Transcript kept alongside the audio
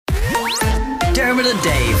Dermot and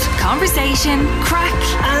Dave. Conversation, crack,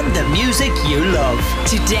 And the music you love.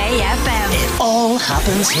 Today FM. It all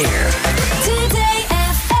happens here. Today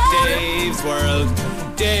FM. Dave's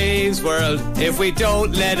World, Dave's World. If we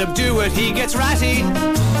don't let him do it, he gets ratty.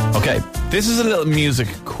 Okay, this is a little music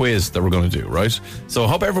quiz that we're going to do, right? So I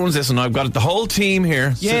hope everyone's listening. I've got the whole team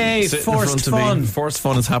here. Yay, sitting forced in front of fun. me. Forced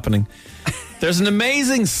fun is happening. There's an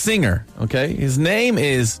amazing singer, okay? His name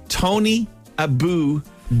is Tony Abu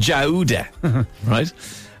Jauda, right?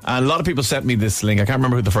 And a lot of people sent me this link. I can't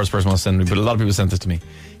remember who the first person was sending me, but a lot of people sent this to me.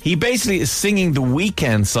 He basically is singing the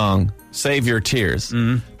Weeknd song, Save Your Tears,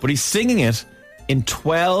 but he's singing it in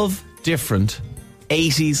 12 different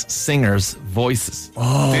 80s singers' voices.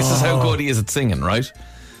 This is how good he is at singing, right?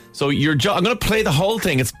 So I'm going to play the whole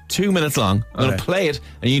thing. It's 2 minutes long. I'm going to play it,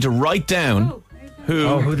 and you need to write down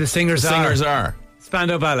who the singers are.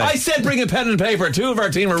 Spandau Ballet. I said bring a pen and paper. Two of our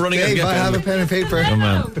team are running out to Dave, get I have a pen and paper. Oh,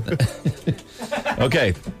 man.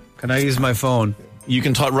 Okay, Can I use my phone? you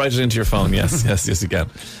can write it into your phone. Yes, you can.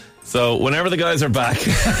 So whenever the guys are back,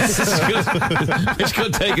 which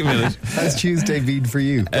could take a minute. How's Tuesday been for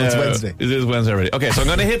you? Oh, it's Wednesday. It is Wednesday already. Okay, so I'm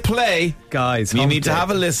going to hit play. Guys, You need to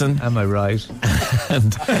have a listen. Am I right?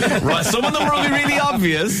 And right, some of them will be really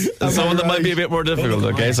obvious, and some of them might be a bit more difficult.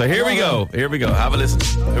 Okay, so here we go. Have a listen.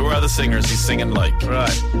 Who are the singers he's singing like?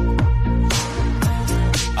 Right.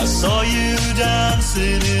 I saw you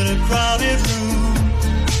dancing in a crowded room.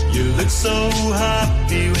 You look so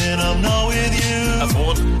happy when I'm not with you. That's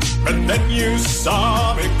one. And then you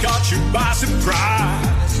saw me, caught you by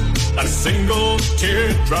surprise. A single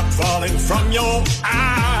teardrop falling from your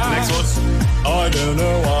eye. Next one. I don't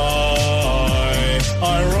know why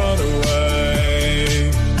I run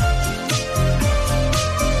away.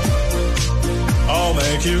 I'll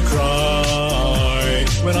make you cry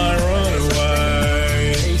when I run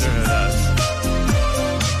away.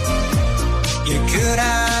 You could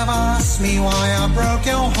have asked me why I broke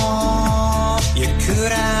your heart. You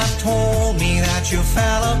could have told me that you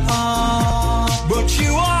fell apart. But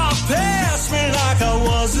you all past me like I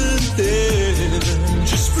wasn't there.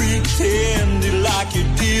 Just pretended like you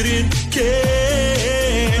didn't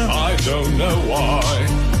care. I don't know why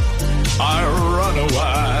I run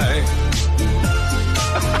away.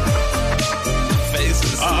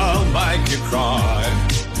 Faces. I'll make you cry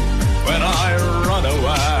when I run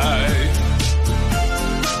away.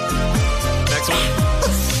 Next one.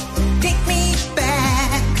 Take me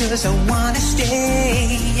back, 'cause I wanna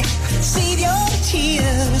stay. Save your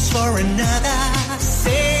tears for another.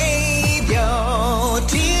 Save your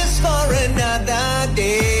tears for another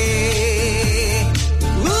day.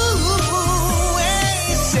 Ooh,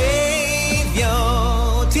 hey, save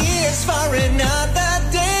your tears for another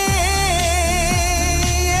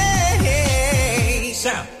day.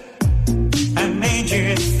 So, I made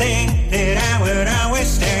you think that I would always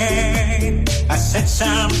stay. I said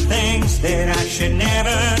some things that I should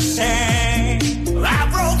never say. I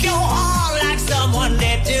broke your heart like someone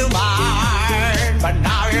did to mine. But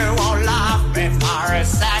now you won't love me for a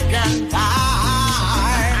second time.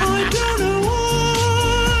 I don't know why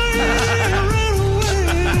I ran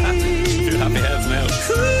away. Two happy heads now.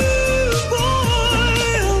 Ooh, boy,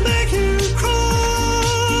 I'll make you cry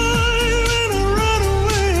when I run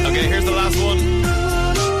away. Okay, here's the last one.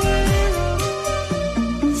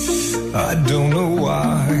 I don't know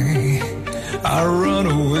why I run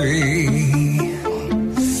away.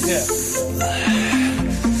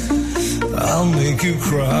 I'll make you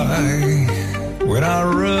cry when I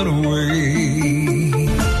run away.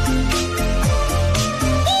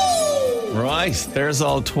 Right, there's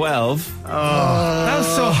all 12. That was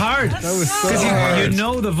so hard. That was so Because hard. you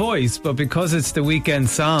know the voice, but because it's the Weeknd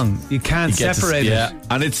song, you can't Get to- separate yeah, it.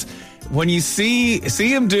 and it's when you see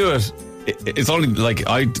him do it. It's only like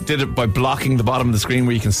I did it by blocking the bottom of the screen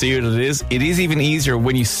where you can see what it is. It is even easier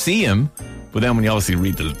when you see him. But then when you obviously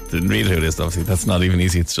read who it is, obviously that's not even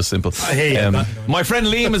easy. It's just simple. I hear you. My friend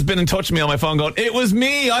Liam has been in touch with me on my phone going, it was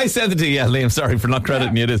me. I sent it to you. Yeah, Liam, sorry for not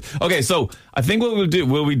crediting you. It is. Okay, so I think what we'll do,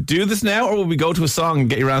 will we do this now or will we go to a song and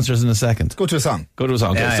get your answers in a second? Go to a song. Go to a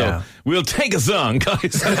song. Okay, Yeah, so yeah. we'll take a song,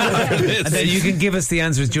 guys. after this. And then you can give us the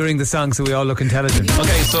answers during the song so we all look intelligent.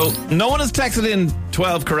 Okay, so no one has texted in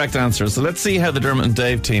 12 correct answers. So let's see how the Dermot and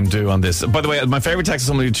Dave team do on this. By the way, my favourite text is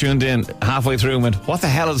somebody who tuned in halfway through and went, what the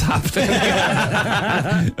hell is happening?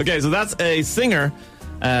 Okay, so that's a singer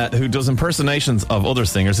who does impersonations of other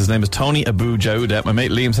singers. His name is Tony Abu Jauda. My mate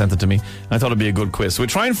Liam sent it to me, and I thought it'd be a good quiz. So we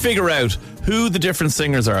try and figure out who the different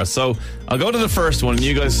singers are. So I'll go to the first one, and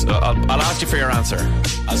you guys, I'll ask you for your answer.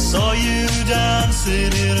 I saw you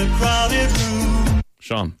dancing in a crowded room.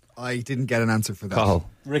 Sean. I didn't get an answer for that. Cahill.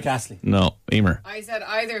 Rick Astley. No. Emer. I said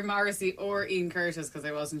either Morrissey or Ian Curtis because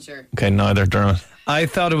I wasn't sure. Okay, neither. Dermot. I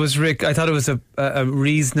thought it was Rick. I thought it was a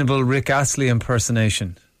reasonable Rick Astley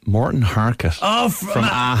impersonation. Morton Harkett. Oh, from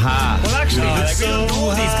Aha. Well, actually,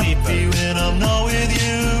 when I'm not with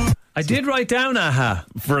you. I did write down Aha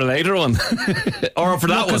For a later one. Or for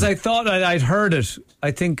that one. because I thought I'd heard it.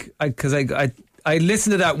 I think because I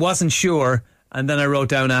listened to that, wasn't sure, and then I wrote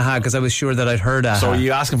down Aha because I was sure that I'd heard Aha. So are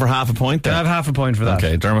you asking for half a point then? Can I have half a point for that?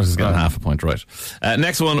 Okay, Dermot is getting half a point, right.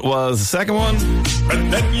 Next one was the second one.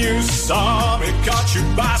 And then you saw me, caught you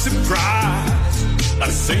by surprise. A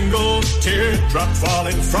single teardrop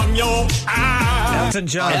falling from your eye. Elton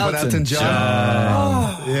John. But Elton John.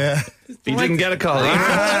 Yeah. He didn't get a call.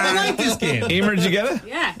 I like this game. Emer, did you get it?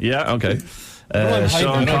 Yeah. Yeah, okay. on,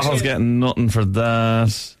 Sean hype, Cahill's getting nothing for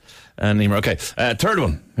that. And Emer, okay. Third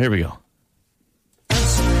one. Here we go.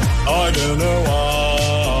 I don't know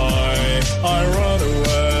why I run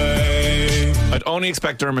away. I'd only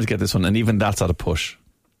expect Dermot to get this one, and even that's at a push.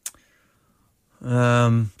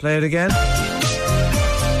 Play it again.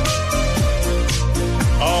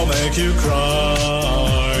 I'll make you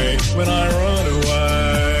cry when I run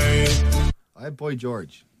away. I had Boy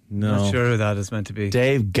George. No. Not sure who that is meant to be.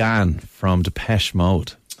 Dave Gann from Depeche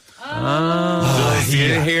Mode. Oh,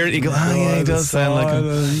 you hear it? You go, oh, yeah, he does sound like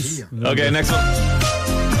him. Okay, next one.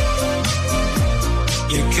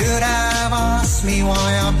 You could have asked me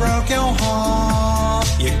why I broke your heart.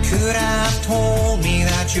 You could have told me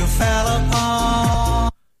that you fell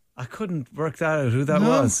apart. I couldn't work that out who that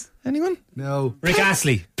was. Anyone? No. Rick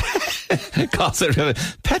Astley.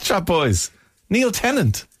 Pet Shop Boys. Neil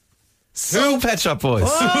Tennant. So Pet Shop Boys.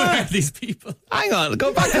 Who are these people? Hang on,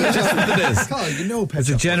 go back to listen to this. Carl, you know Pet It's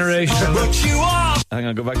a Shop Boys. generational. But you are. Hang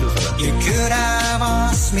on, go back to this fella. You could have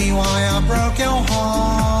asked me why I broke your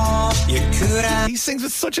heart. You could have He sings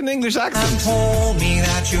with such an English accent. told me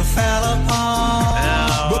that you fell apart.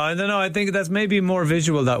 I don't know. I think that's maybe more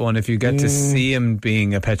visual, that one, if you get to see him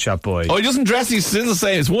being a Pet Shop Boy. Oh, he doesn't dress. He's still the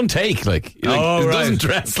same. It's one take. Like Oh, he right. doesn't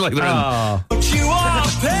dress like they're in. Oh. But you are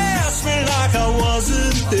past me like I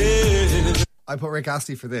wasn't there. I put Rick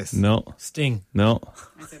Astley for this. No, Sting. no.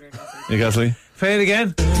 I said Rick Astley. Nick Astley. Play it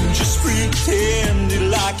again. Just pretended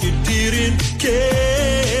like you didn't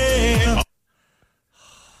care.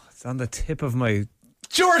 It's on the tip of my...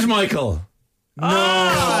 George Michael. No,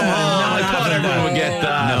 I thought everyone would get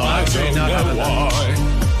that. No, I don't know why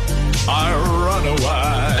I run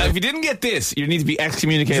away. If you didn't get this, you need to be Is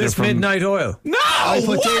excommunicated this from Midnight Oil? No, I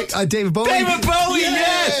put what? David Bowie. David Bowie.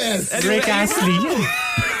 Yes. Rick Astley.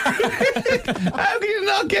 How can you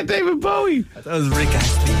not get David Bowie? That was Rick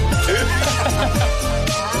Astley.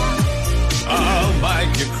 I'll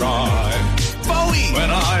make you cry Bowie. when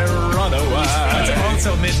I run away. It's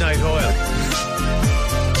also Midnight Oil.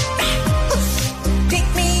 Take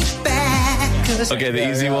me back, 'cause Okay, the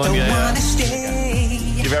easy I one. don't Yeah. wanna stay.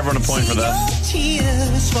 Give everyone a point for that.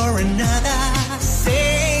 Tears for another.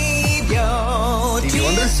 Save your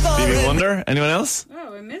tears for Stevie Wonder. Anyone else?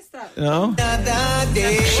 Oh, I missed that. No. another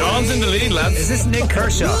day. Sean's in the lead, lads. Is this Nick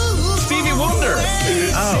Kershaw? Stevie Wonder.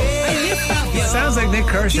 It sounds like Nick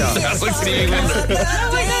Kershaw. That's like Stevie Wonder.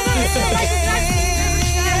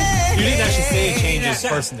 You didn't actually say change his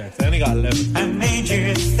person there. I only got 11. I made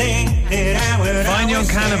you think that I would Fine Young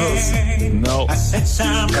always Cannibals. stay. No. I said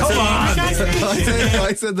something. Come on.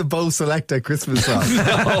 I said the Bo Selecta Christmas song.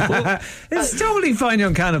 It's totally Fine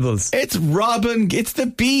Young Cannibals. It's Robin. It's the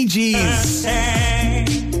Bee Gees. Say,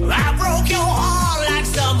 I broke your heart like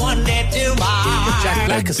someone did to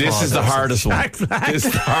mine. This is the hardest one. Jack Black. This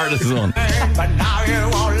is the hardest one. But now you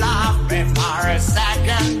won't love me for a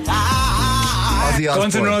second time. Ozzy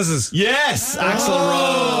Guns N' Osbourne. Roses. Yes, Axl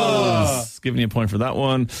Rose. Giving you a point for that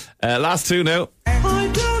one. Last two now. I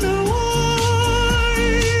don't know why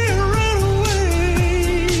you ran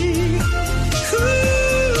away.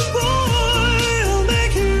 Ooh, boy, I'll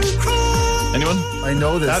make you cry. Anyone? I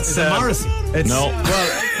know this. That's Morrissey. It's, No.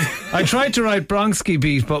 Well, I tried to write Bronski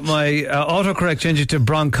beat, but my autocorrect changed it to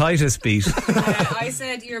bronchitis beat. I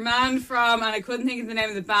said your man from, and I couldn't think of the name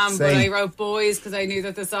of the band, but Same. I wrote Boys because I knew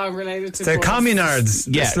that the song related to The boys. Communards.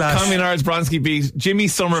 Yeah, slash- Communards, Bronski beat, Jimmy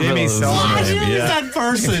Somerville. Jimmy is his Somerville. name, yeah.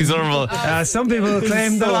 person? Jimmy Somerville. Some people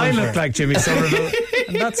claim that I look like Jimmy Somerville,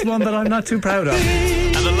 and that's one that I'm not too proud of.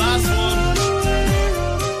 And the last one.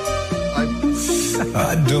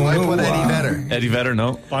 I don't I know put Eddie why. Vedder. Eddie Vedder,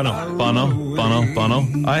 no. Bono. Bono.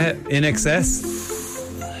 In excess.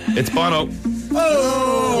 It's Bono.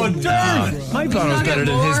 Oh, darn. My Bono's better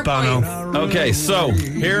than his Bono. Okay, so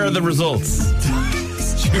here are the results.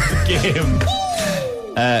 Stupid game.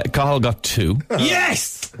 Cahill got 2.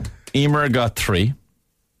 Yes! Emer got 3.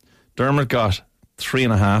 Dermot got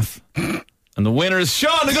 3.5. And the winner is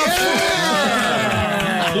Sean.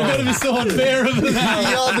 You're going to be so unfair of it now.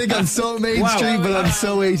 Y'all think I'm so mainstream, but I'm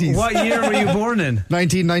so 80s. What year were you born in?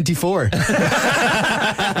 1994.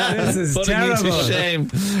 This is Putting me terrible. to shame.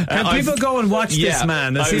 Can people go and watch this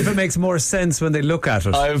man and see if it makes more sense when they look at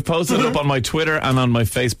it? I've posted it up on my Twitter and on my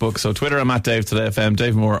Facebook. So Twitter, I'm at Dave Today FM.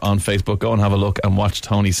 Dave Moore on Facebook. Go and have a look and watch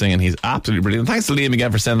Tony singing. He's absolutely brilliant. Thanks to Liam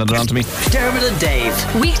again for sending it on to me. Dermot and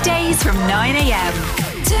Dave. Weekdays from 9 a.m.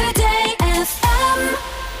 Today